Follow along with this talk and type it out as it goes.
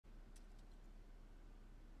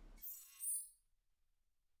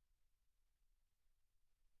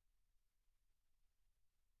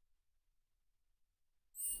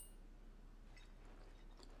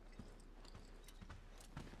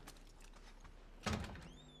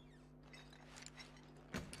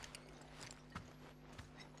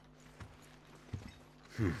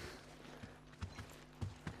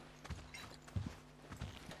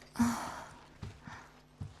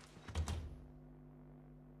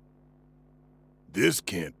This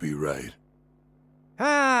can't be right.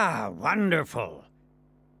 Ah, wonderful.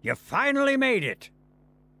 You finally made it.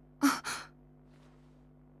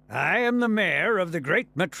 I am the mayor of the great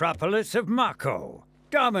metropolis of Mako.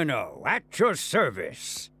 Domino, at your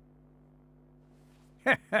service.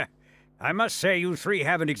 I must say you three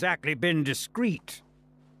haven't exactly been discreet.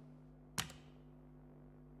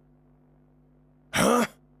 Huh?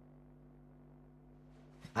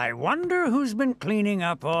 I wonder who's been cleaning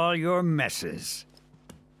up all your messes.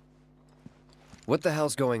 What the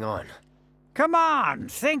hell's going on? Come on,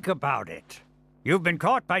 think about it. You've been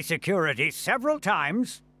caught by security several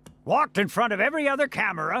times, walked in front of every other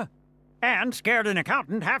camera, and scared an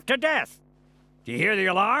accountant half to death. Do you hear the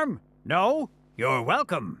alarm? No? You're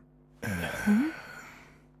welcome. I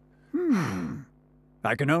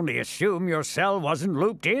can only assume your cell wasn't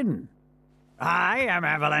looped in. I am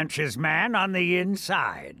Avalanche's man on the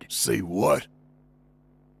inside. Say what?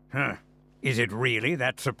 Huh. Is it really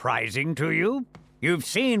that surprising to you? You've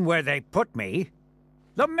seen where they put me.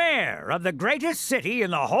 The mayor of the greatest city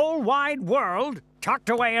in the whole wide world, tucked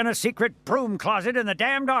away in a secret broom closet in the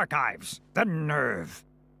damned archives. The nerve.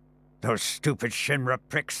 Those stupid Shinra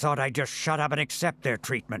pricks thought I'd just shut up and accept their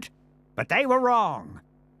treatment. But they were wrong.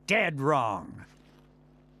 Dead wrong.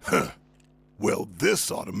 Huh. Well,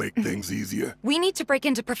 this ought to make things easier. We need to break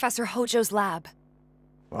into Professor Hojo's lab.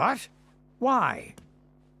 What? Why?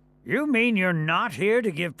 You mean you're not here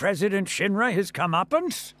to give President Shinra his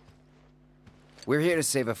comeuppance? We're here to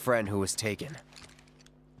save a friend who was taken.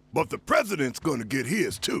 But the president's gonna get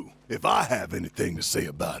his, too, if I have anything to say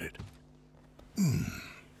about it.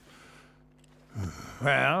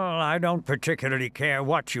 Well, I don't particularly care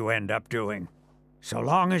what you end up doing, so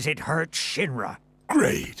long as it hurts Shinra.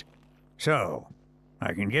 Great. So,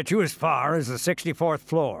 I can get you as far as the 64th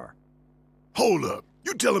floor. Hold up.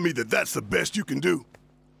 You telling me that that's the best you can do?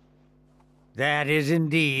 That is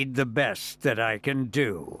indeed the best that I can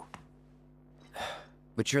do.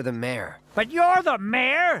 But you're the mayor. But you're the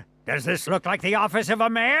mayor? Does this look like the office of a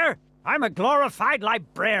mayor? I'm a glorified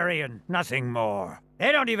librarian, nothing more.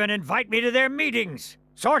 They don't even invite me to their meetings.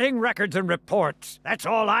 Sorting records and reports, that's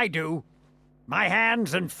all I do. My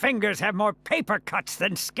hands and fingers have more paper cuts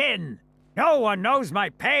than skin. No one knows my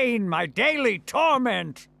pain, my daily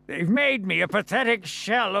torment. They've made me a pathetic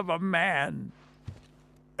shell of a man.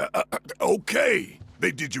 Okay.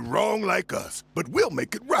 They did you wrong like us, but we'll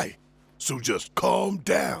make it right. So just calm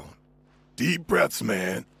down. Deep breaths,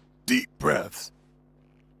 man. Deep breaths.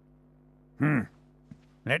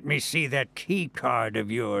 Let me see that key card of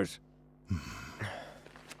yours.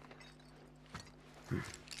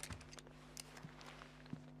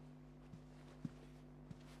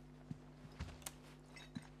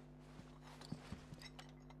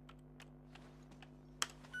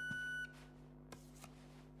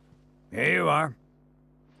 Here you are.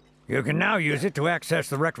 You can now use it to access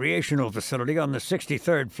the recreational facility on the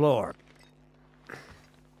 63rd floor.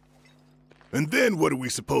 And then what are we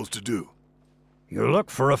supposed to do? You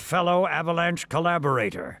look for a fellow Avalanche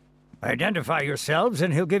collaborator. Identify yourselves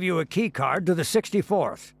and he'll give you a key card to the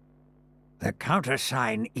 64th. The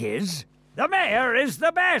countersign is... The mayor is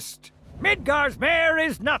the best! Midgar's mayor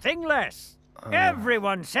is nothing less.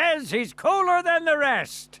 Everyone says he's cooler than the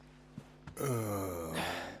rest.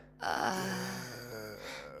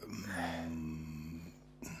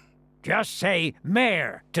 Just say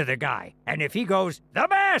mayor to the guy, and if he goes, the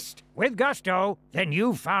best, with gusto, then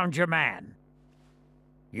you've found your man.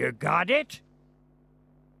 You got it?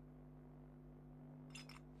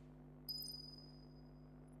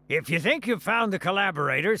 If you think you've found the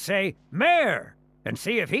collaborator, say mayor, and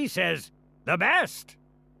see if he says, the best.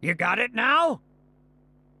 You got it now?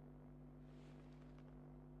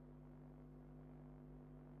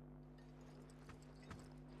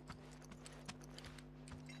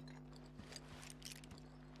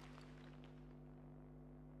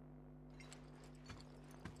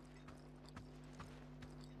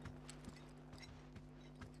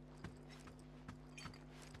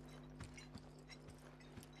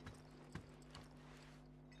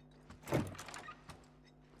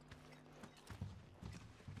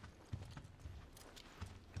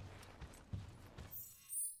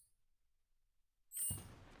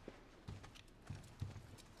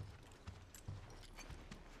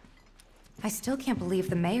 I still can't believe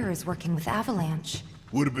the mayor is working with Avalanche.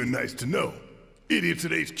 Would have been nice to know. Idiots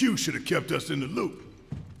at HQ should have kept us in the loop.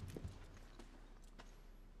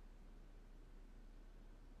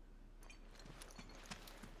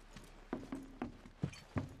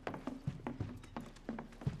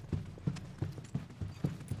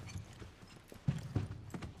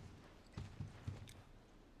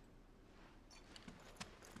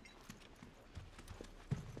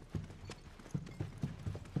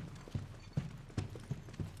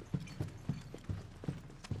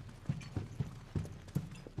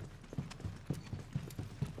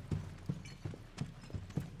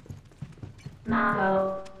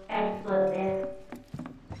 Mambo. Explosive.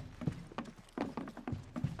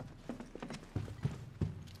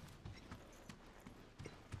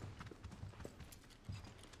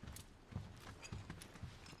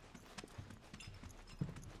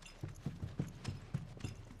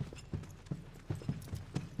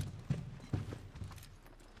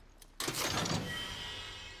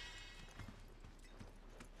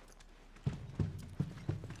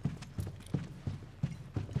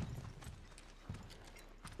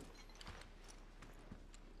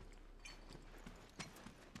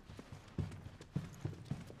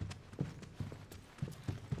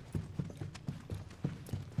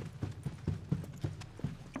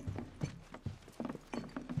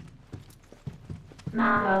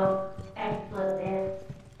 Mambo. Explosive.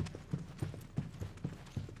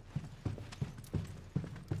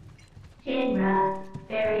 Shinra.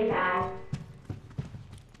 Very fast.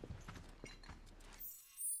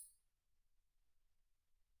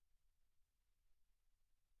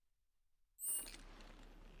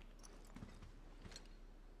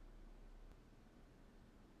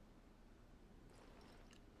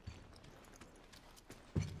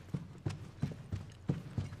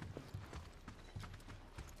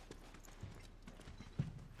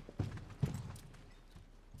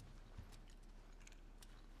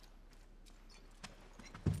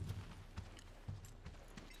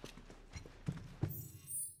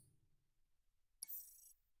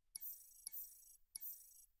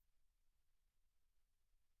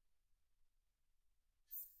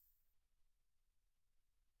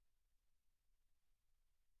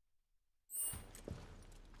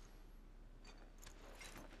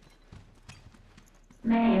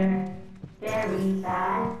 Mayor. Very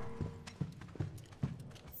fast.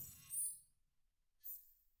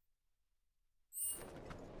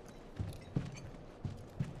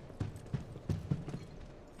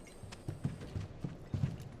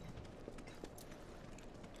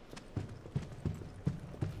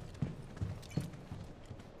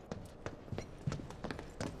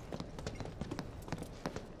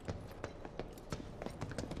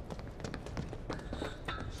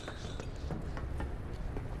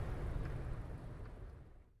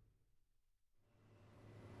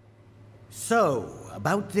 So,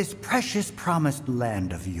 about this precious promised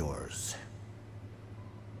land of yours.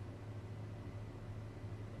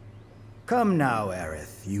 Come now,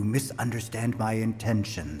 Aerith, you misunderstand my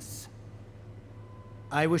intentions.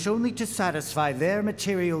 I wish only to satisfy their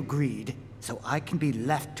material greed, so I can be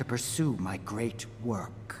left to pursue my great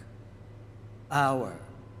work. Our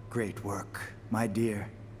great work, my dear.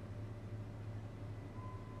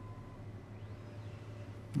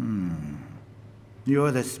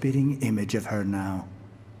 You're the spitting image of her now.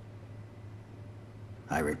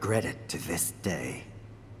 I regret it to this day.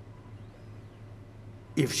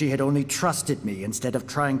 If she had only trusted me instead of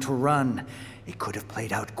trying to run, it could have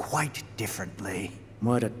played out quite differently.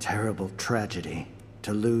 What a terrible tragedy,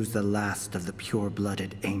 to lose the last of the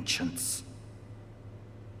pure-blooded ancients.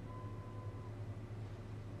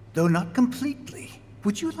 Though not completely,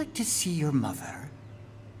 would you like to see your mother?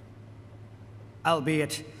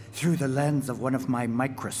 Albeit through the lens of one of my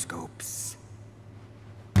microscopes.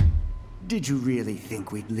 Did you really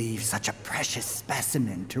think we'd leave such a precious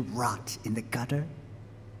specimen to rot in the gutter?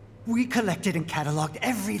 We collected and cataloged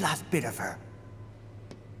every last bit of her.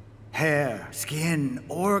 Hair, skin,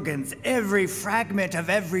 organs, every fragment of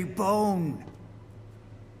every bone.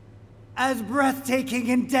 As breathtaking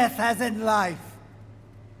in death as in life.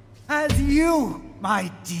 As you,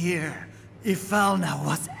 my dear. Ifalna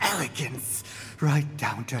was elegance, right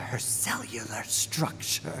down to her cellular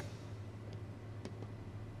structure.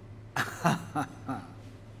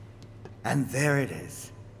 And there it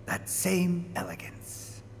is, that same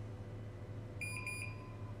elegance.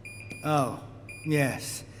 Oh,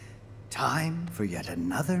 yes. Time for yet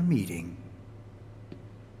another meeting.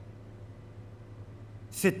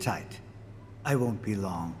 Sit tight. I won't be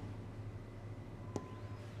long.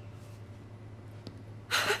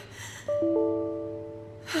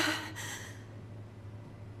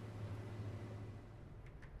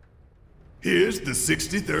 Here's the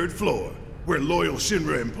 63rd floor, where loyal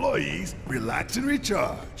Shinra employees relax and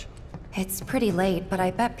recharge. It's pretty late, but I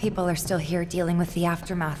bet people are still here dealing with the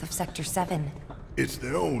aftermath of Sector 7. It's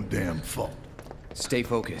their own damn fault. Stay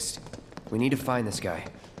focused. We need to find this guy.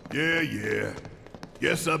 Yeah.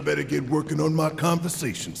 Guess I better get working on my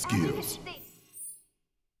conversation skills.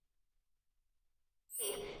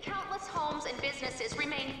 Countless homes and businesses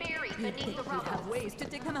remain buried beneath the rubble. We have ways to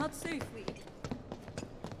dig them out safely.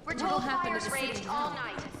 We're told fires raged all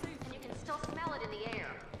night, and you can still smell it in the air.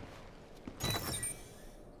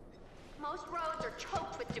 Most roads are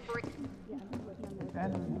choked with debris.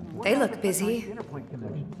 They look busy.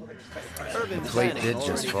 The plate did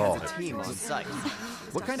just fall.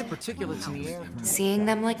 What kind of particulates in the air? Seeing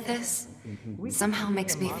them like this somehow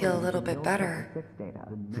makes me feel a little bit better.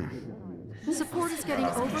 Support is getting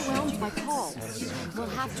overwhelmed by calls. We'll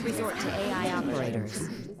have to resort to AI operators.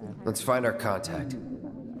 Let's find our contact.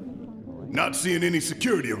 Not seeing any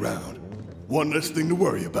security around. One less thing to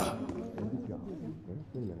worry about.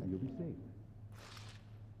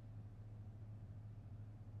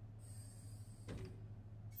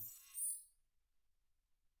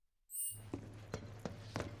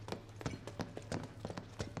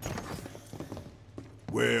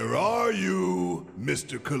 Where are you,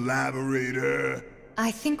 Mr. Collaborator?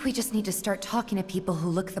 I think we just need to start talking to people who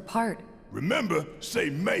look the part. Remember, say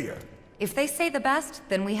mayor. If they say the best,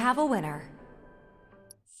 then we have a winner.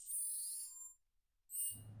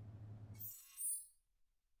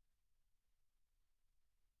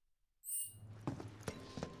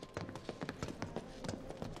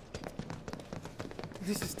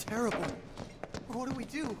 This is terrible. What do we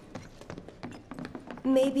do?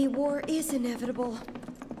 Maybe war is inevitable.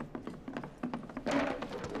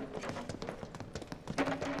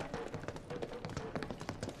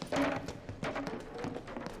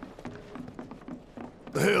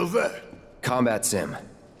 The hell's that? Combat sim.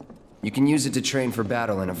 You can use it to train for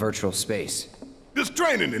battle in a virtual space. Does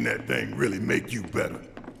training in that thing really make you better?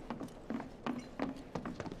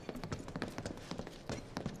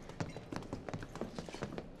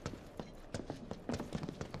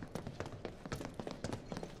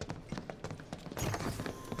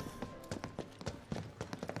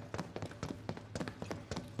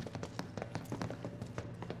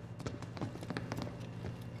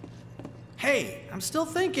 Hey, I'm still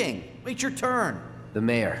thinking. Wait your turn. The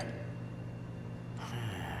mayor.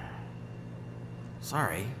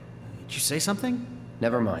 Sorry. Did you say something?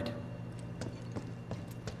 Never mind.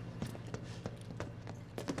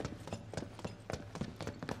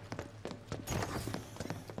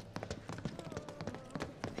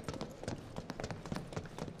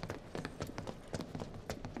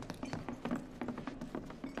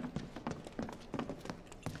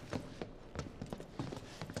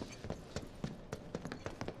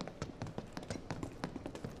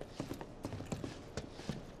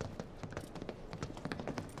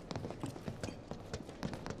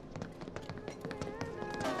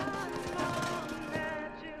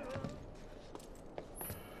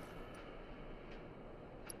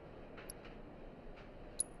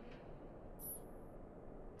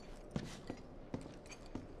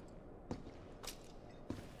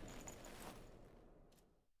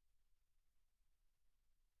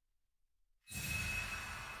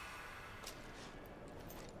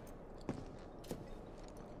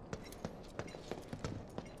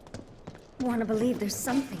 Want to believe there's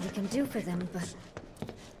something we can do for them, but...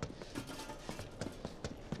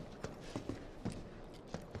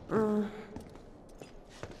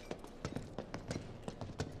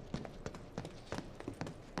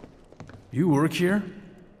 You work here?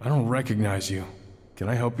 I don't recognize you. Can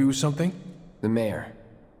I help you with something? The mayor.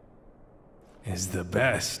 Is the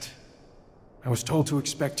best. I was told to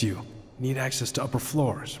expect you. Need access to upper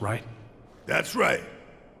floors, right? That's right.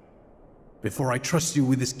 Before I trust you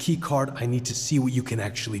with this key card, I need to see what you can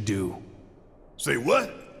actually do. Say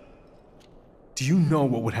what? Do you know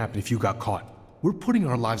what would happen if you got caught? We're putting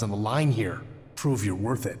our lives on the line here. Prove you're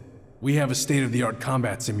worth it. We have a state-of-the-art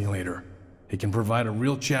combat simulator. It can provide a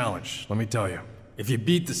real challenge, let me tell you. If you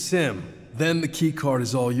beat the sim, then the key card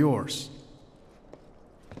is all yours.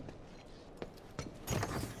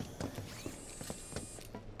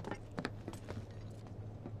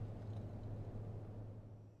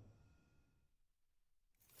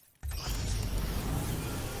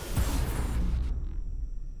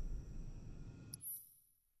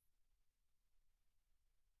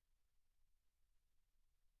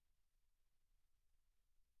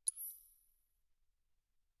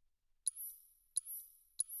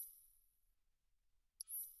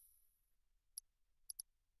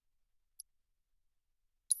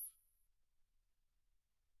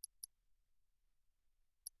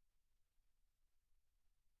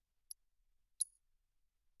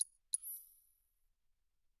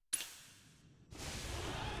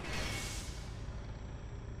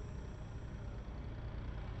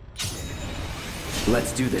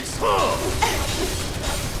 Let's do this.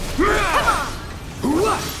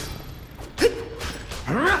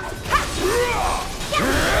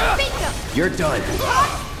 You're done.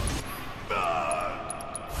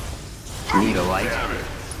 Need a light?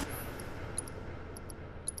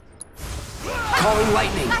 Calling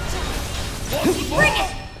lightning. Bring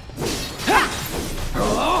it!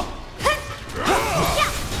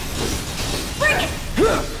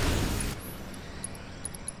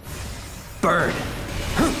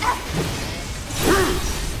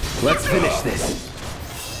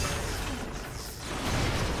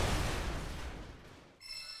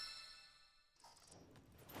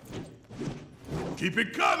 Keep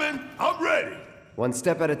it coming. I'm ready. One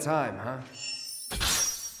step at a time, huh?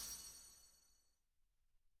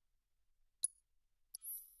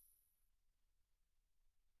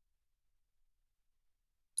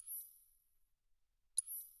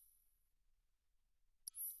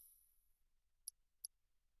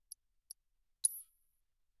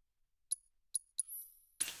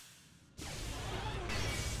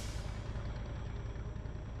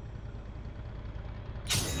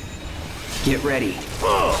 Get ready.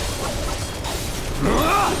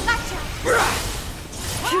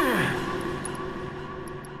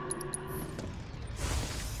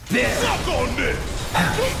 There. Suck on this.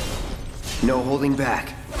 No holding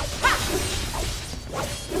back.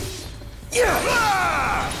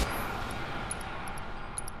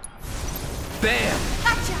 Bam.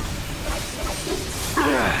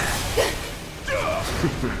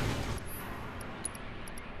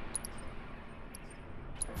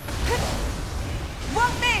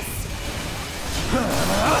 Won't miss!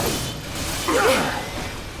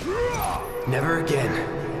 Never again.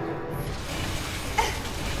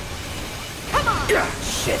 Come on!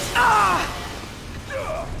 Shit.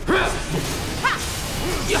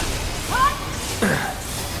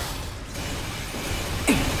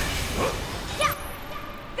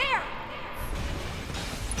 There!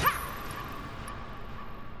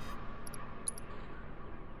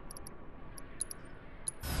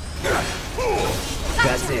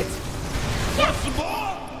 That's it. What's the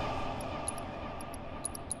ball?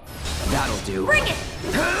 That'll do. Bring it!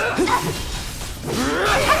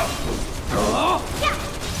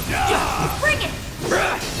 Bring it!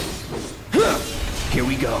 Here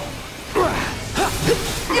we go.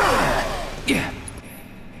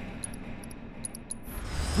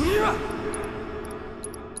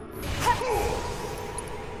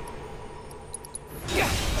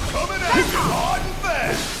 Coming at you hard and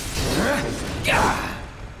fast.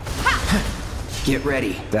 Get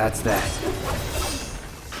ready. That's that.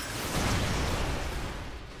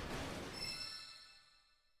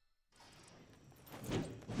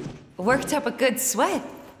 Worked up a good sweat.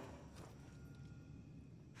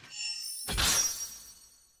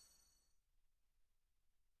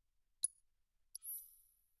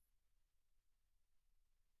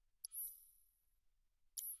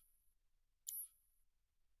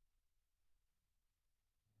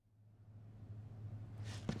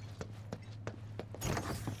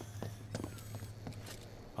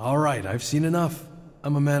 All right, I've seen enough.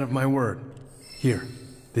 I'm a man of my word. Here,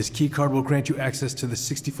 this keycard will grant you access to the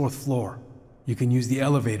 64th floor. You can use the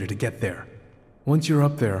elevator to get there. Once you're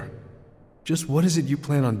up there, just what is it you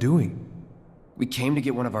plan on doing? We came to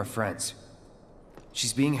get one of our friends.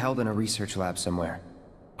 She's being held in a research lab somewhere.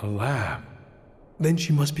 A lab? Then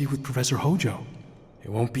she must be with Professor Hojo. It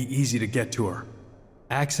won't be easy to get to her.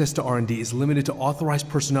 Access to R&D is limited to authorized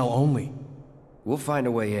personnel only. We'll find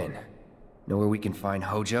a way in. Know where we can find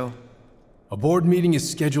Hojo? A board meeting is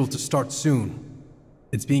scheduled to start soon.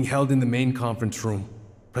 It's being held in the main conference room.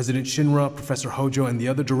 President Shinra, Professor Hojo, and the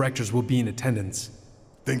other directors will be in attendance.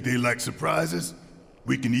 Think they like surprises?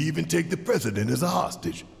 We can even take the president as a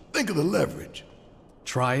hostage. Think of the leverage.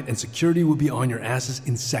 Try it, and security will be on your asses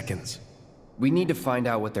in seconds. We need to find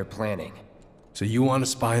out what they're planning. So you want to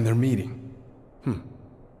spy in their meeting?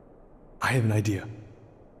 I have an idea.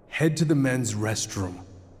 Head to the men's restroom.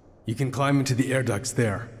 You can climb into the air ducts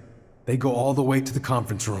there. They go all the way to the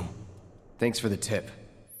conference room. Thanks for the tip.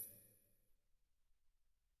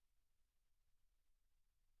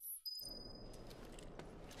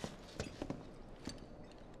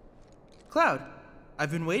 Cloud,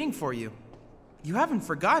 I've been waiting for you. You haven't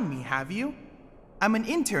forgotten me, have you? I'm an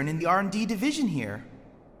intern in the R&D division here.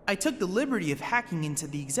 I took the liberty of hacking into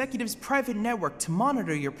the executive's private network to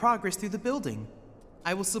monitor your progress through the building.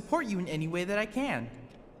 I will support you in any way that I can.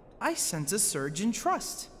 I sense a surge in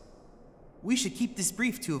trust. We should keep this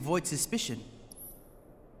brief to avoid suspicion.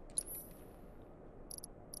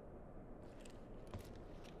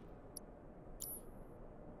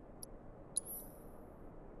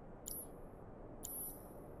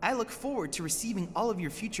 I look forward to receiving all of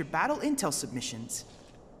your future battle intel submissions.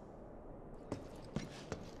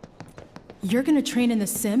 You're gonna train in the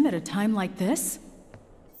sim at a time like this?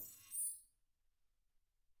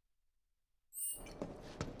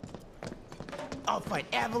 I'll fight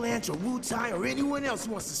Avalanche or Wu-Tai or anyone else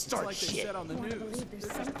who wants to start like shit. They said on the news.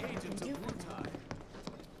 There's something we can do for them.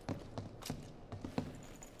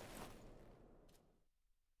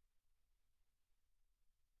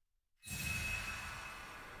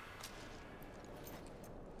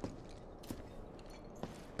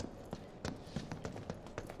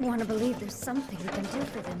 Want to believe there's something we can do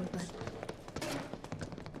for them, but...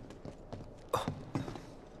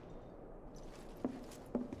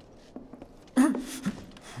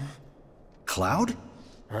 Cloud?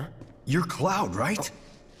 Huh? You're Cloud, right?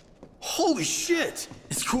 Holy shit!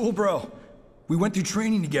 It's cool, bro. We went through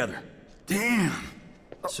training together. Damn.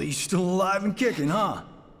 So you're still alive and kicking, huh?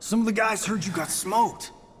 Some of the guys heard you got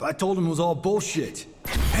smoked, but I told them it was all bullshit.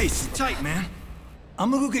 Hey, sit tight, man.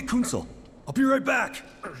 I'm gonna go get Kunsel. I'll be right back.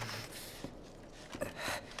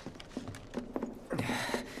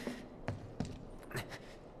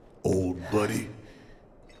 Old buddy.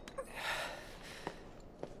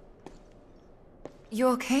 You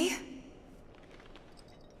okay?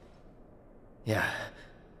 Yeah,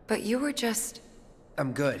 But you were just...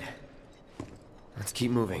 I'm good. Let's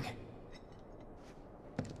keep moving.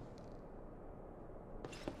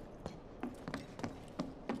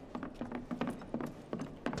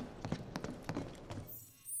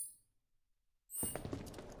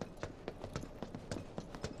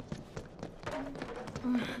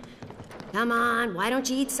 Come on, why don't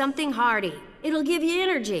you eat something hearty? It'll give you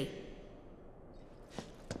energy.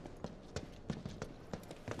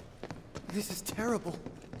 This is terrible.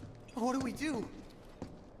 What do we do?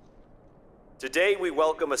 Today we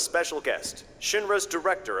welcome a special guest, Shinra's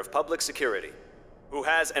Director of Public Security, who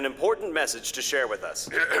has an important message to share with us.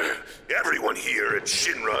 Everyone here at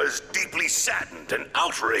Shinra is deeply saddened and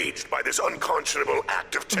outraged by this unconscionable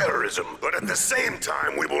act of terrorism. But at the same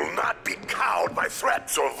time, we will not be cowed by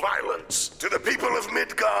threats or violence. To the people of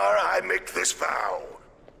Midgar, I make this vow.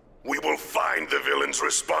 We will find the villains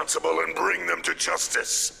responsible and bring them to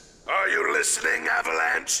justice. Are you listening,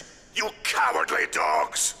 Avalanche? You cowardly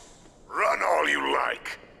dogs! Run all you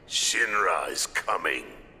like. Shinra is coming.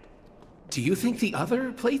 Do you think the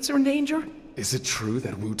other plates are in danger? Is it true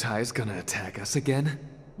that Wu-Tai's gonna attack us again?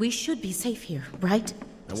 We should be safe here, right?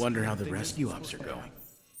 I wonder how the rescue ops are going.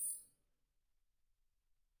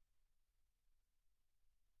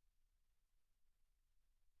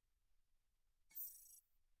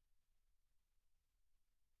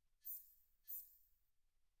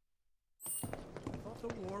 I thought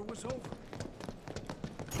the war was over.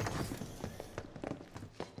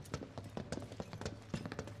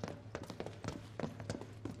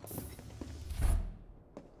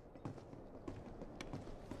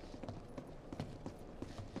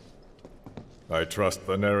 I trust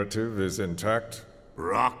the narrative is intact?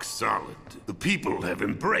 Rock solid. The people have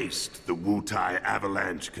embraced the Wu-Tai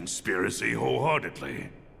Avalanche conspiracy wholeheartedly.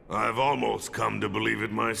 I've almost come to believe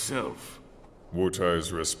it myself.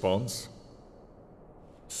 Wu-Tai's response?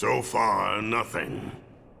 So far, nothing.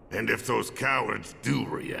 And if those cowards do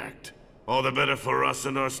react, all the better for us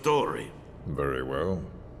and our story. Very well.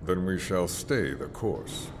 Then we shall stay the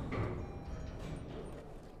course.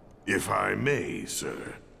 If I may,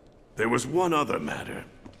 sir. There was one other matter.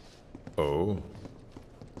 Oh?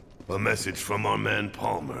 A message from our man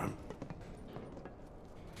Palmer.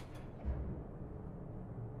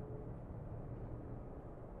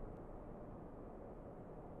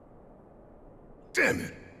 Damn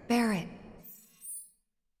it! Barrett.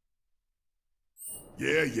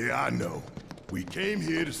 Yeah, I know. We came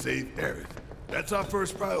here to save Aerith. That's our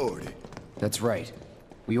first priority. That's right.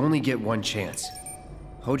 We only get one chance.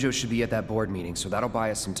 Hojo should be at that board meeting, so that'll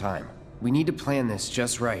buy us some time. We need to plan this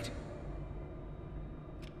just right.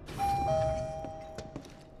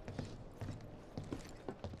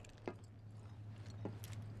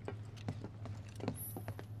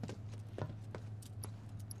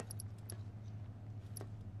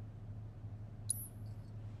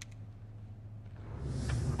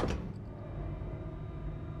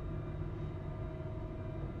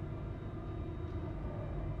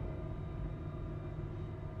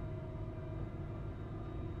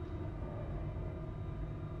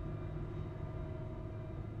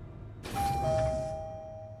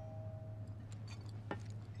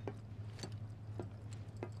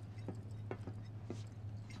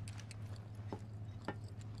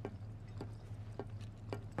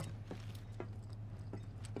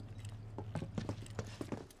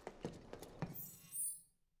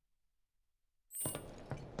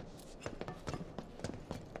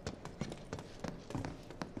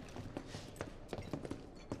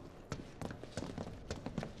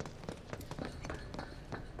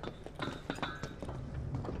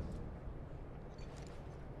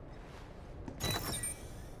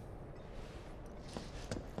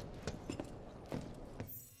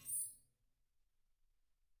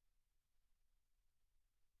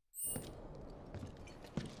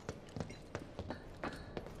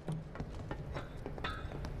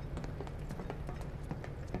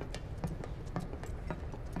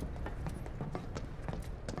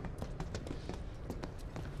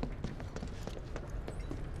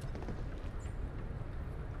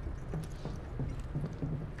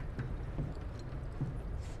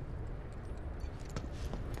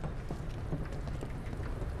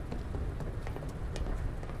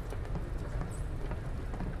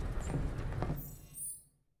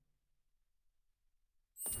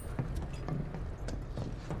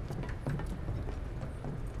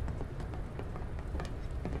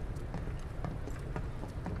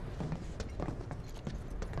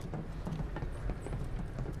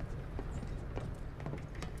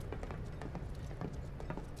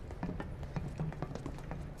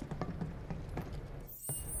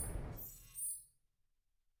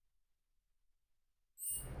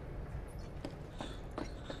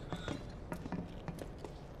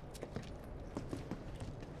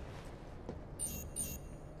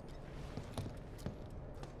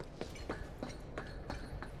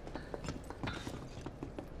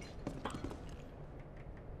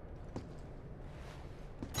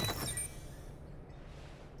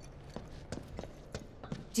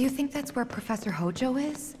 Do you think that's where Professor Hojo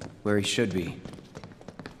is? Where he should be.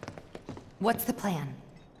 What's the plan?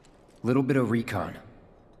 Little bit of recon.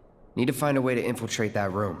 Need to find a way to infiltrate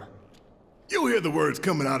that room. You hear the words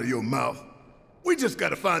coming out of your mouth. We just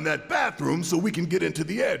gotta find that bathroom so we can get into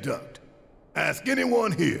the air duct. Ask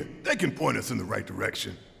anyone here. They can point us in the right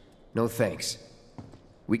direction. No thanks.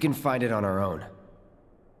 We can find it on our own.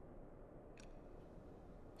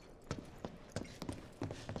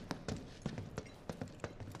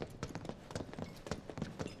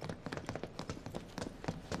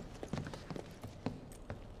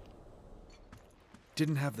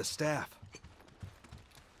 Didn't have the staff.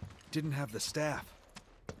 Didn't have the staff.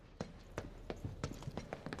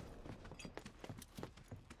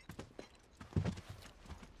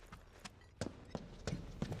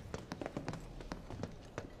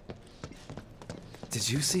 Did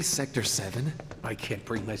you see Sector 7? I can't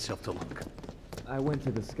bring myself to look. I went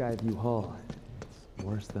to the Skyview Hall. It's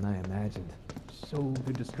worse than I imagined. So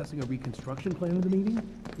they're discussing a reconstruction plan in the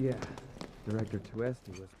meeting? Yeah. Director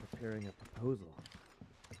Tuesti was preparing a proposal.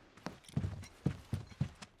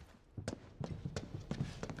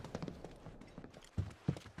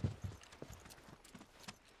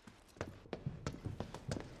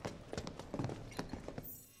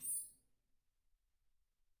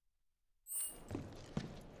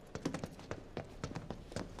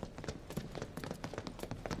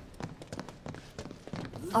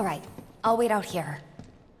 All right, I'll wait out here.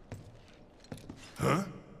 Huh?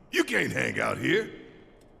 You can't hang out here.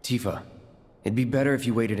 Tifa, it'd be better if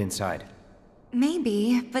you waited inside.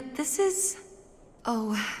 Maybe, but this is...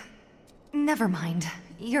 Oh, never mind.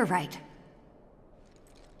 You're right.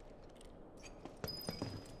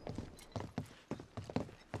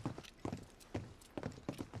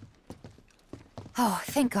 Oh,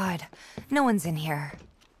 thank God. No one's in here.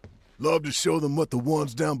 Love to show them what the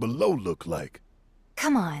ones down below look like.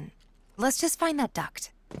 Come on. Let's just find that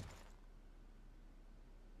duct.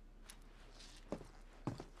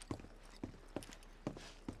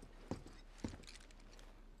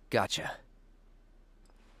 Gotcha.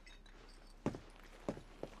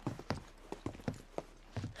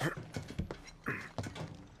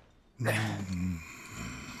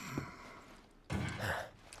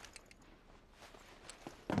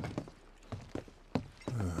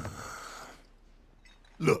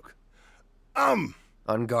 Look, I'm...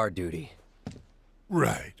 on guard duty.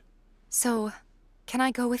 Right. So, can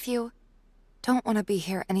I go with you? Don't want to be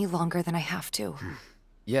here any longer than I have to.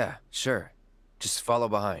 Yeah, sure. Just follow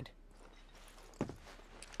behind.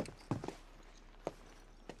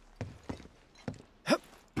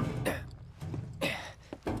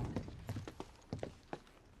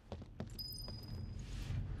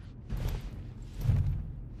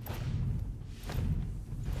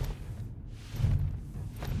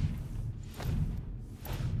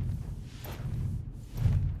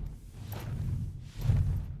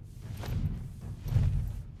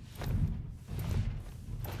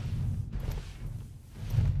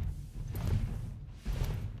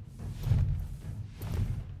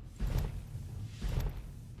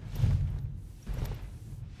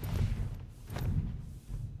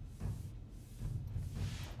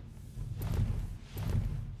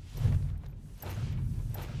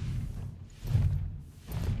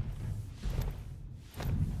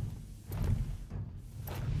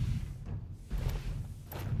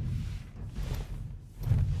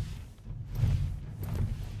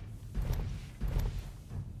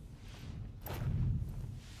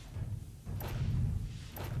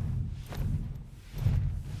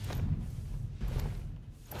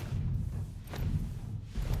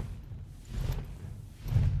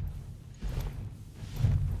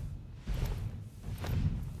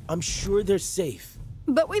 I'm sure they're safe.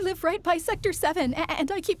 But we live right by Sector 7,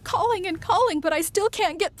 and I keep calling and calling, but I still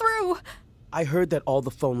can't get through. I heard that all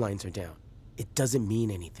the phone lines are down. It doesn't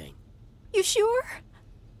mean anything. You sure?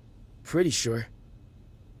 Pretty sure.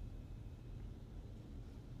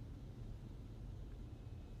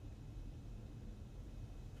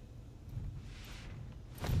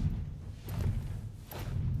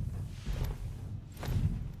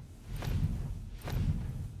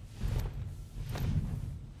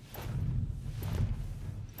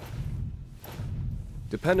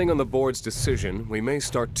 Depending on the board's decision, we may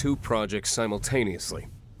start 2 projects simultaneously,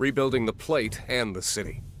 rebuilding the plate and the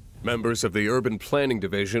city. Members of the Urban Planning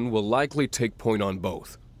Division will likely take point on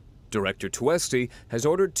both. Director Tuesti has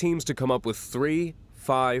ordered teams to come up with 3,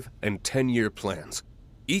 5, and 10-year plans.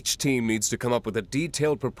 Each team needs to come up with a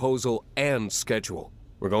detailed proposal and schedule.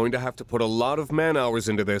 We're going to have to put a lot of man-hours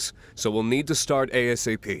into this, so we'll need to start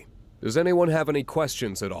ASAP. Does anyone have any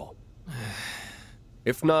questions at all?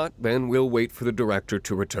 If not, then we'll wait for the director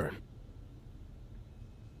to return.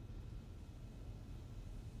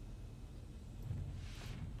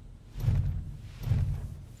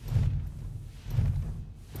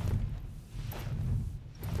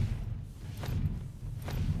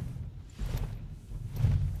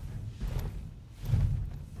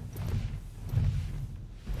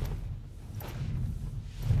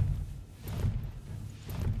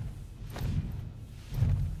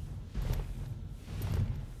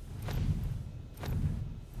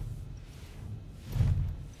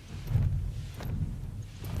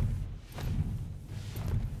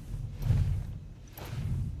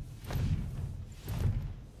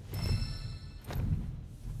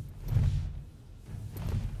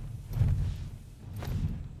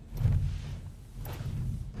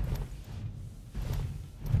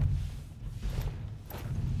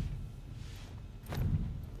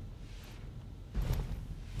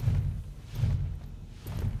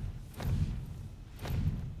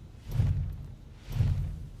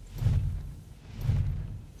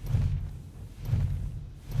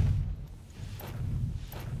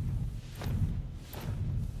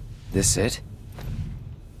 This it?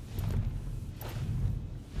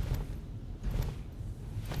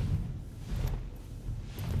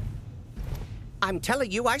 I'm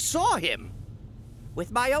telling you, I saw him.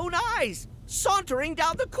 With my own eyes, sauntering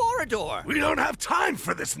down the corridor. We don't have time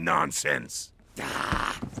for this nonsense.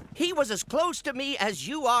 He was as close to me as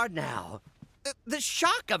you are now. The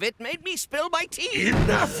shock of it made me spill my tea.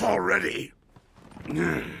 Enough already!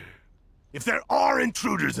 If there are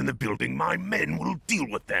intruders in the building, my men will deal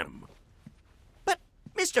with them. But,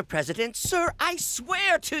 Mr. President, sir, I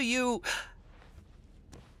swear to you...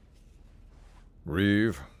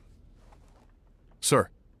 Reeve? Sir,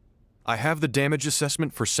 I have the damage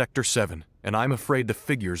assessment for Sector 7, and I'm afraid the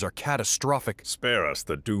figures are catastrophic. Spare us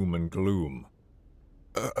the doom and gloom.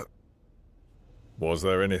 Was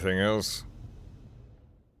there anything else?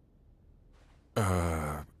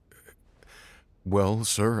 Well,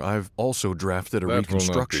 sir, I've also drafted a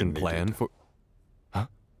reconstruction plan for... Huh?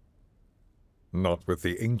 Not with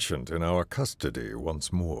the Ancient in our custody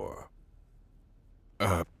once more.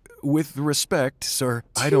 With respect, sir,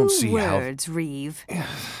 I don't see how... 2 words, Reeve.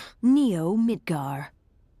 Neo Midgar.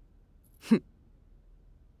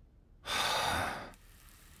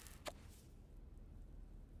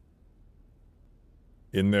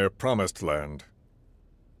 In their promised land,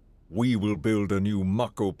 we will build a new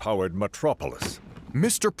Mako-powered metropolis.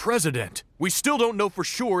 Mr. President, we still don't know for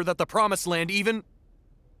sure that the Promised Land even...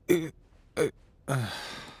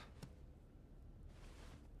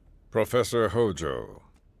 Professor Hojo.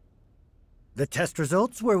 The test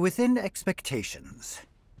results were within expectations.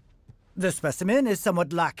 The specimen is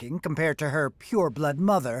somewhat lacking compared to her pure-blood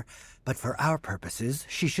mother, but for our purposes,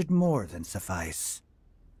 she should more than suffice.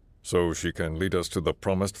 So she can lead us to the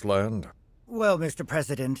Promised Land? Well, Mr.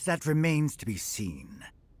 President, that remains to be seen.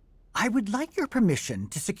 I would like your permission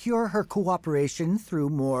to secure her cooperation through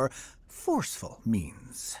more forceful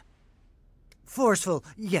means. Forceful,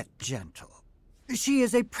 yet gentle. She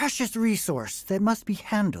is a precious resource that must be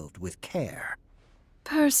handled with care.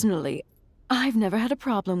 Personally, I've never had a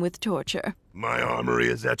problem with torture. My armory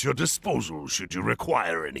is at your disposal should you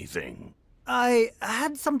require anything. I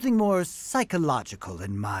had something more psychological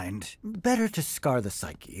in mind. Better to scar the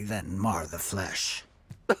psyche than mar the flesh.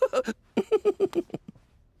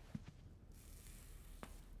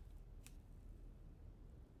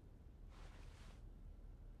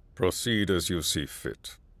 Proceed as you see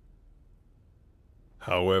fit.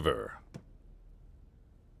 However,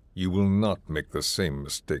 you will not make the same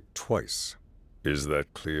mistake twice. Is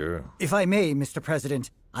that clear? If I may, Mr. President,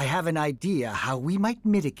 I have an idea how we might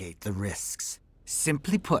mitigate the risks.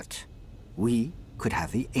 Simply put, we could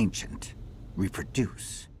have the Ancient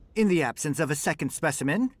reproduce. In the absence of a second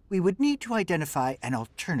specimen, we would need to identify an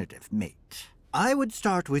alternative mate. I would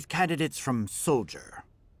start with candidates from Soldier.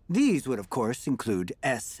 These would, of course, include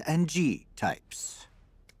S and G types.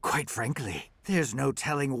 Quite frankly, there's no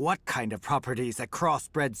telling what kind of properties a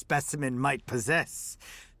crossbred specimen might possess.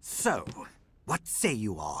 So, what say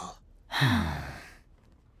you all?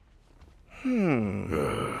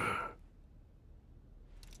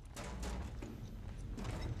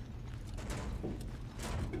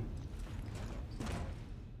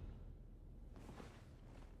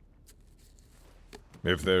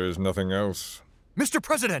 If there is nothing else... Mr.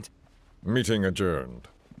 President! Meeting adjourned.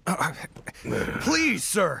 Please,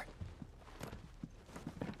 sir!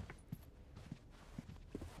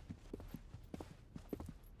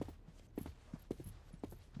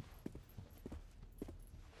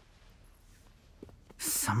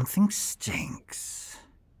 Something stinks.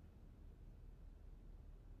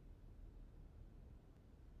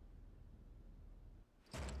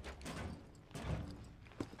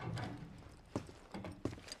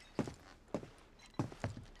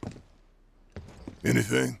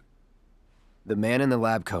 Anything? The man in the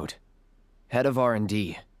lab coat. Head of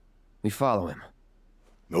R&D. We follow him.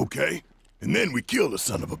 Okay. And then we kill the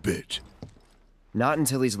son of a bitch. Not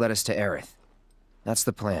until he's led us to Aerith. That's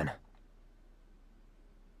the plan.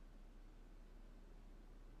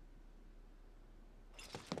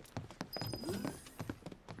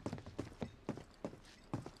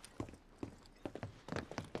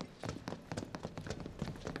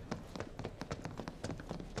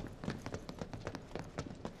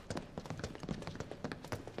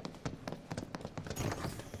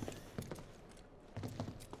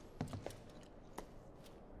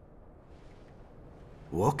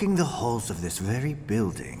 Walking the halls of this very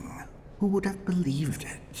building, who would have believed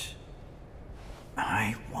it?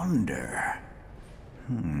 I wonder...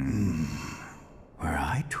 Were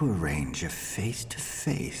I to arrange a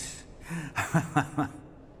face-to-face...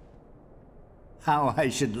 How I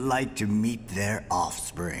should like to meet their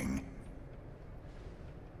offspring.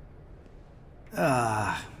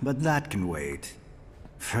 But that can wait.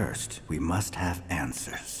 First, we must have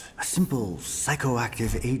answers. A simple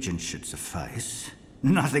psychoactive agent should suffice.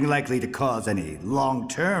 Nothing likely to cause any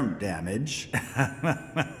long-term damage.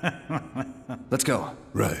 Let's go.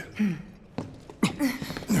 Right.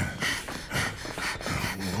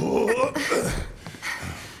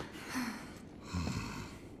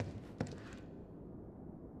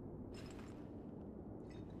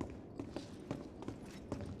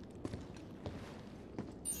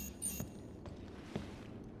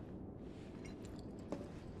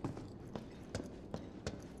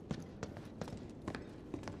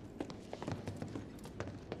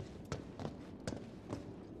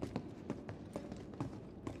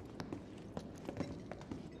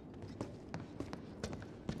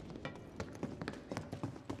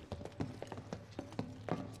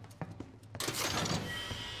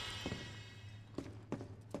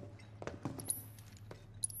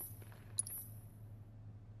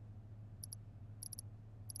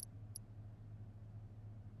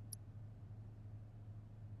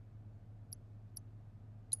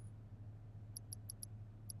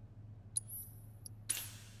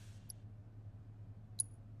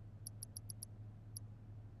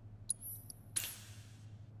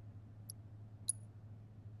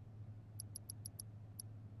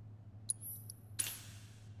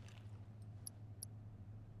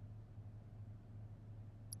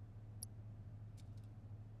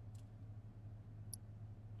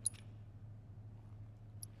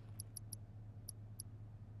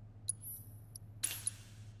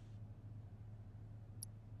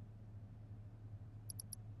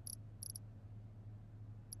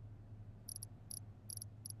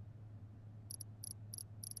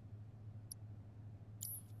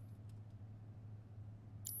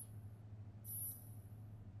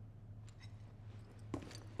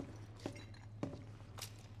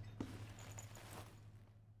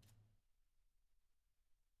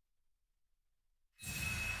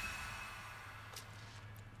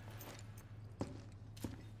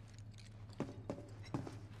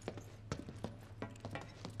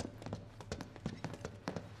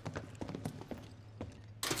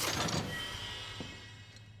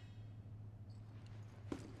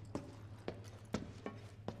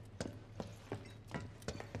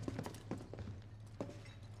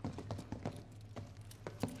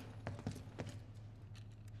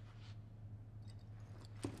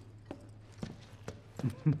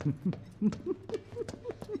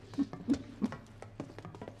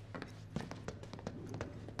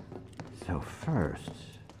 So first...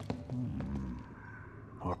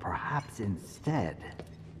 Or perhaps instead...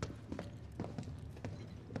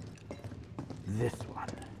 This one.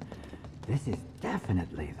 This is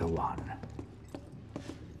definitely the one.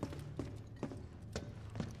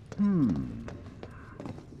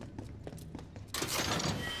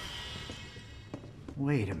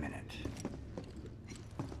 Wait a minute.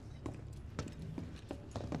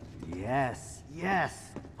 Yes,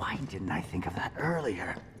 yes! Why didn't I think of that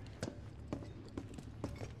earlier?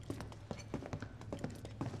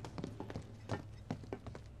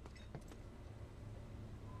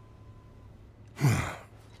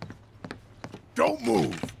 Don't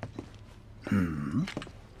move!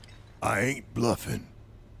 I ain't bluffing.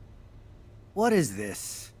 What is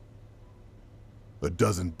this? A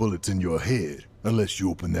dozen bullets in your head, unless you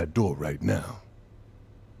open that door right now.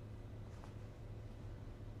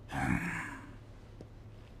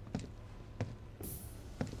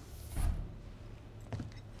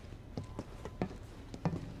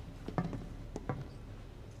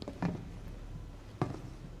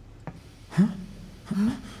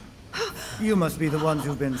 You must be the ones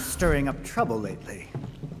who've been stirring up trouble lately.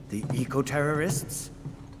 The eco-terrorists?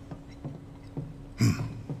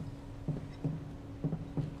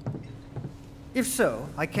 If so,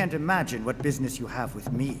 I can't imagine what business you have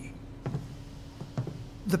with me.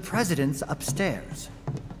 The President's upstairs.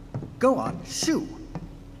 Go on, shoo.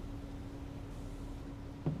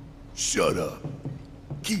 Shut up.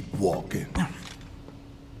 Keep walking.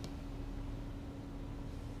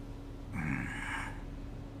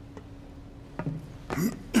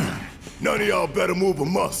 None of y'all better move a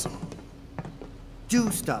muscle. Do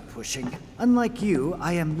stop pushing. Unlike you,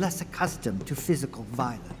 I am less accustomed to physical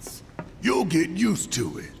violence. You'll get used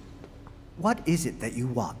to it. What is it that you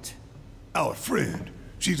want? Our friend.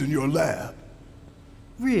 She's in your lab.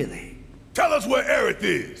 Really? Tell us where Aerith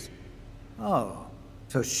is! Oh,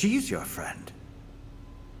 so she's your friend.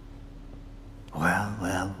 Well,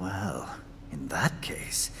 well, well. In that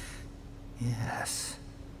case, yes.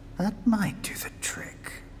 That might do the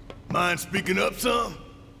trick. Mind speaking up some?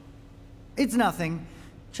 It's nothing.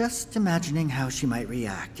 Just imagining how she might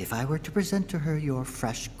react if I were to present to her your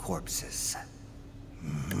fresh corpses.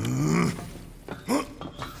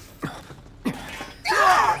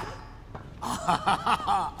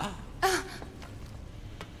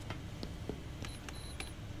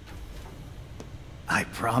 I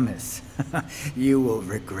promise, you will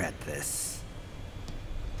regret this.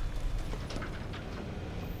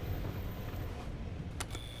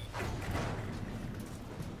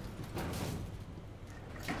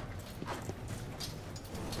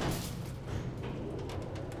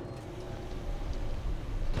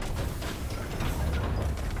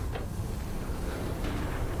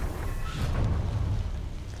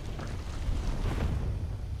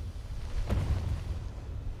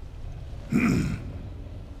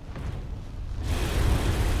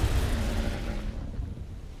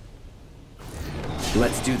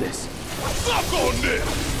 Let's do this. Suck on this!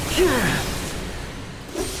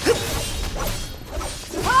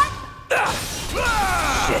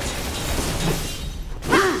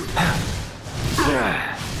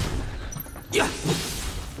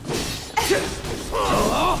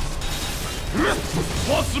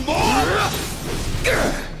 Want some more?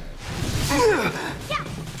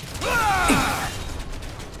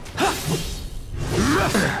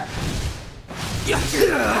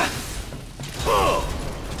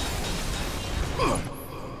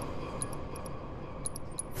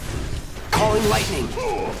 Calling lightning.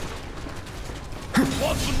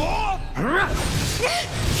 Want some more?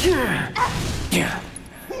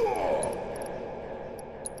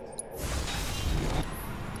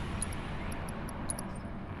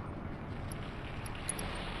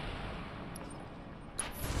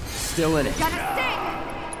 Still in it. Got a sting!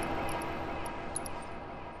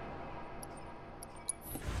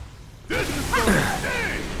 This is for a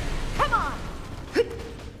sting! Come on!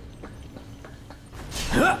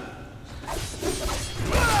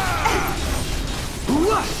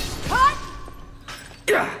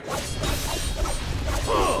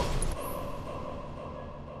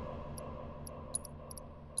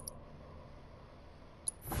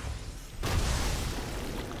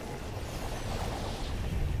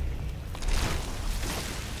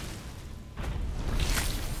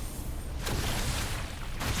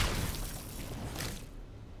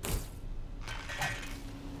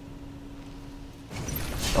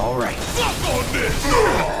 All right. Suck on this!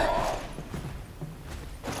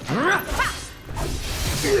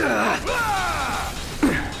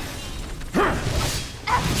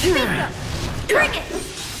 Bring it!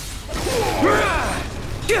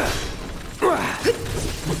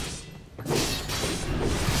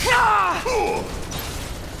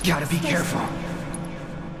 Gotta be careful.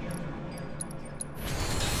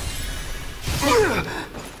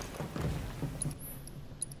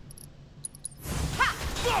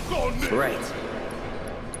 Suck on this! Right.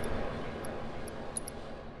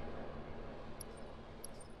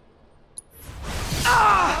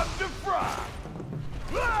 Time to fry!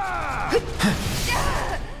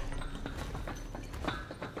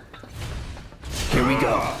 Here we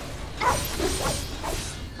go.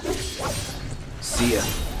 See ya.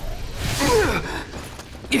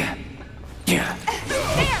 Yeah. Yeah.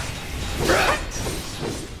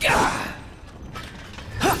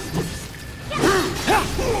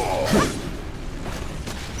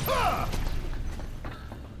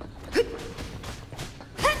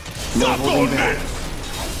 No holding back.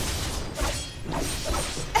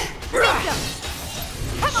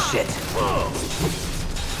 Shit.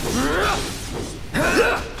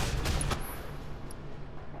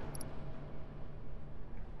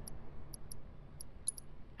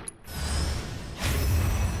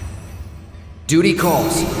 Duty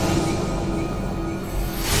calls.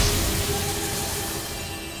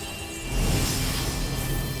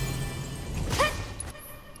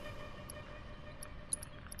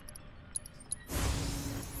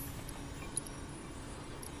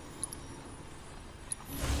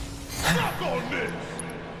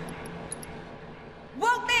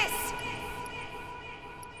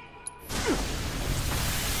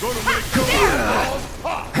 Gonna make your balls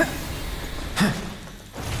pop!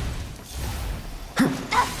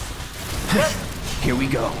 Here we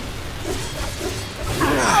go.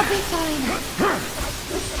 I'll be fine.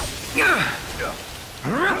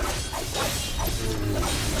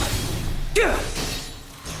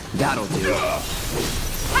 That'll do.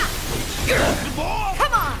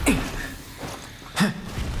 Come on!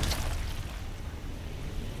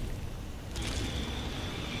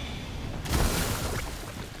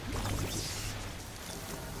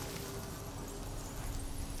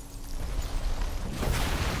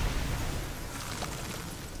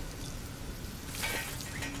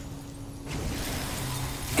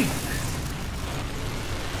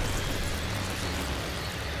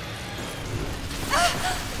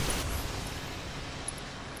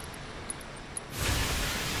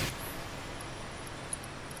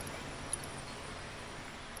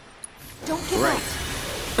 Don't give up.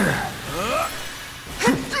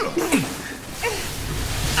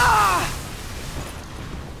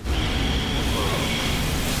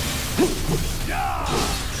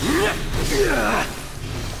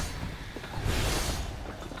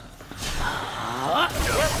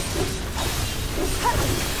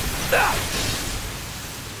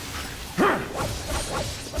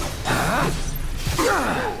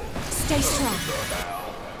 Stay strong.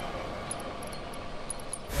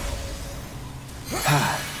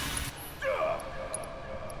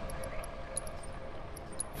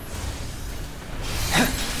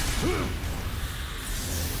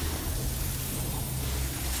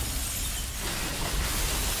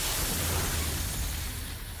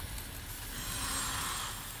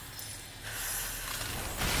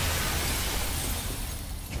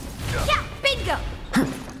 Yeah, bingo.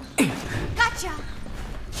 Gotcha.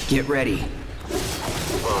 Get ready.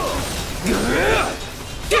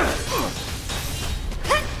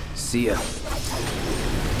 See ya.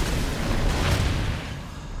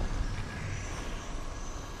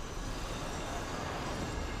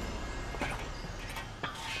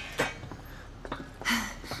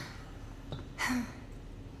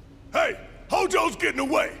 Hey, Hojo's getting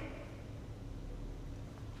away!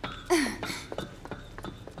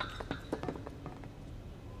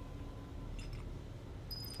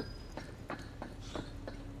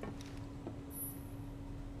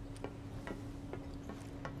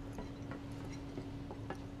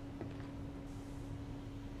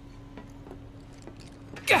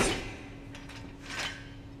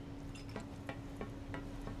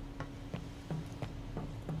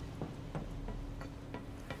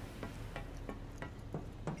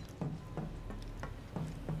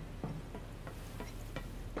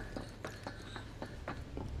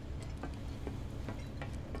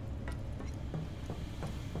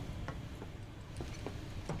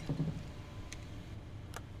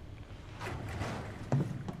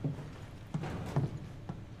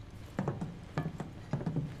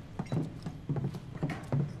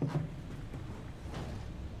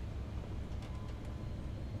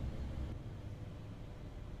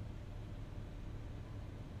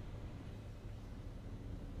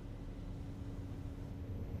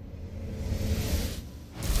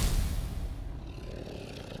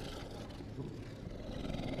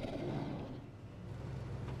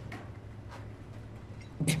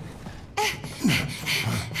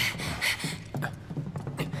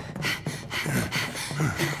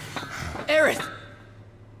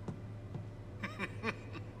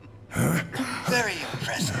 Very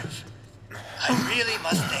impressive. I really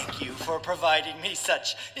must thank you for providing me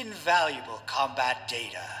such invaluable combat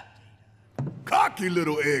data. Cocky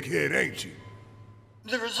little egghead, ain't you?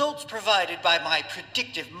 The results provided by my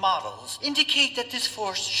predictive models indicate that this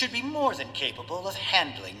force should be more than capable of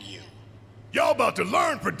handling you. Y'all about to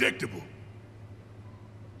learn predictable.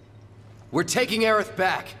 We're taking Aerith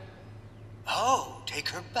back. Oh, take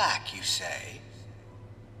her back, you say?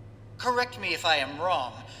 Correct me if I am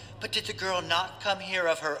wrong, but did the girl not come here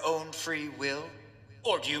of her own free will?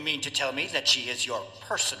 Or do you mean to tell me that she is your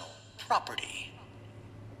personal property?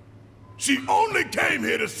 She only came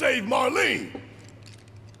here to save Marlene!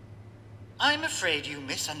 I'm afraid you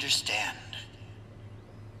misunderstand.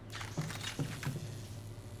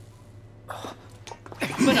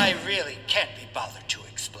 But I really can't be bothered to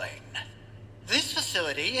explain. This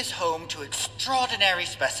facility is home to extraordinary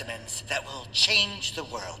specimens that will change the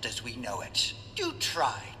world as we know it. Do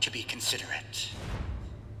try to be considerate.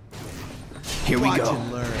 Here we Watch go.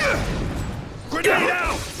 and learn. Grenade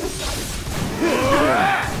out!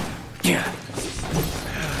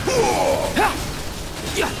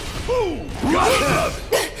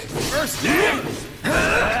 First down!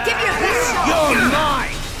 Give me your best shot! You're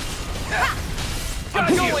mine!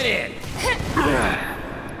 I'm going in!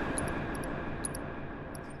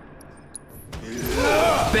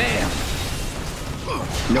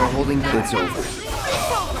 No holding, it's over.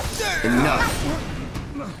 Enough.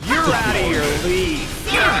 You're out of your league.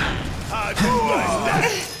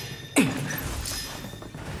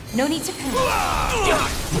 No need to panic.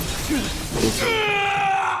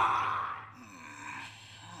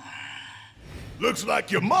 Looks like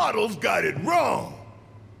your models got it wrong.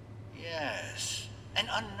 Yes. An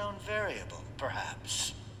unknown variable,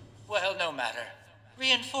 perhaps. Well, no matter.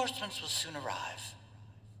 Reinforcements will soon arrive.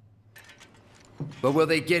 But will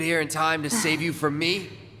they get here in time to save you from me?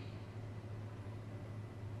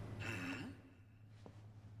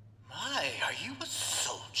 My, are you a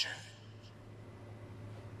soldier?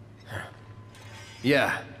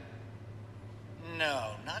 Yeah.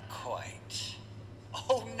 No, not quite.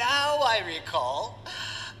 Oh, now I recall.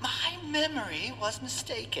 My memory was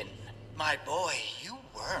mistaken. My boy, you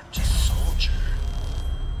weren't a soldier.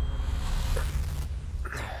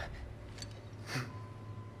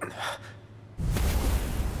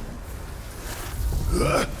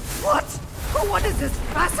 What? What is this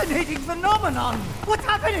fascinating phenomenon? What's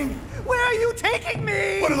happening? Where are you taking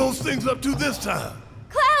me? What are those things up to this time?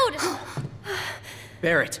 Cloud!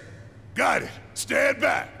 Barrett. Got it. Stand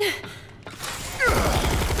back.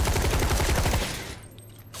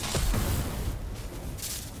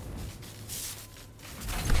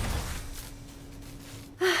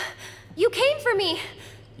 You came for me!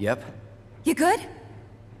 Yep. You good?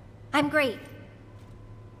 I'm great.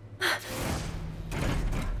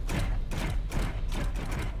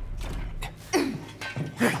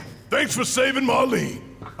 Thanks for saving Marlene.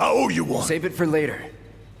 I owe you one. Save it for later.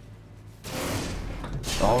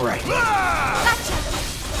 All right.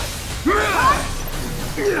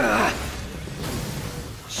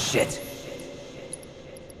 Shit.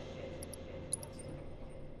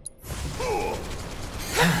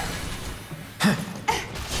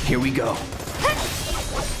 Here we go.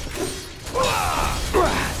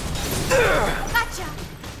 Gotcha!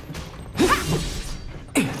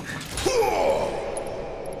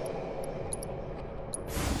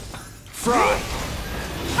 Fry!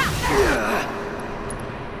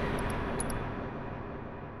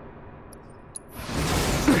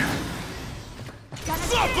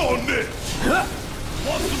 Suck on this!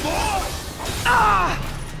 Want some more?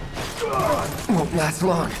 Won't last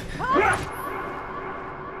long.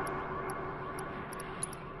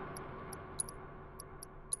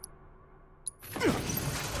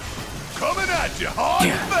 Coming at you hard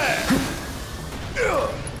and fast!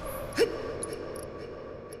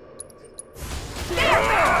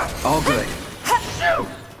 All good.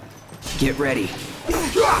 Get ready.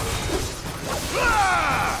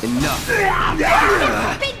 Enough.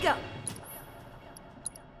 Bingo!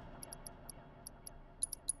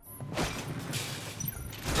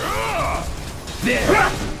 There.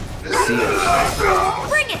 See ya.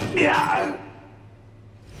 Bring it!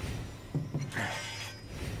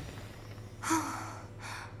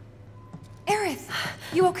 Aerith,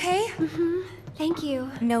 you okay? Mm-hmm. Thank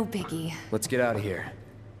you. No biggie. Let's get out of here.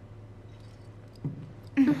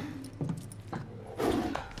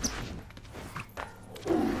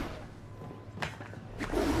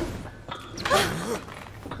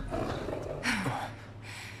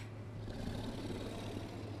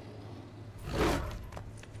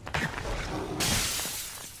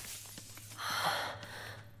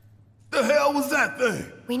 The hell was that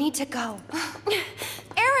thing? We need to go.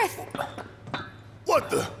 Aerith! What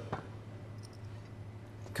the?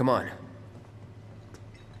 Come on.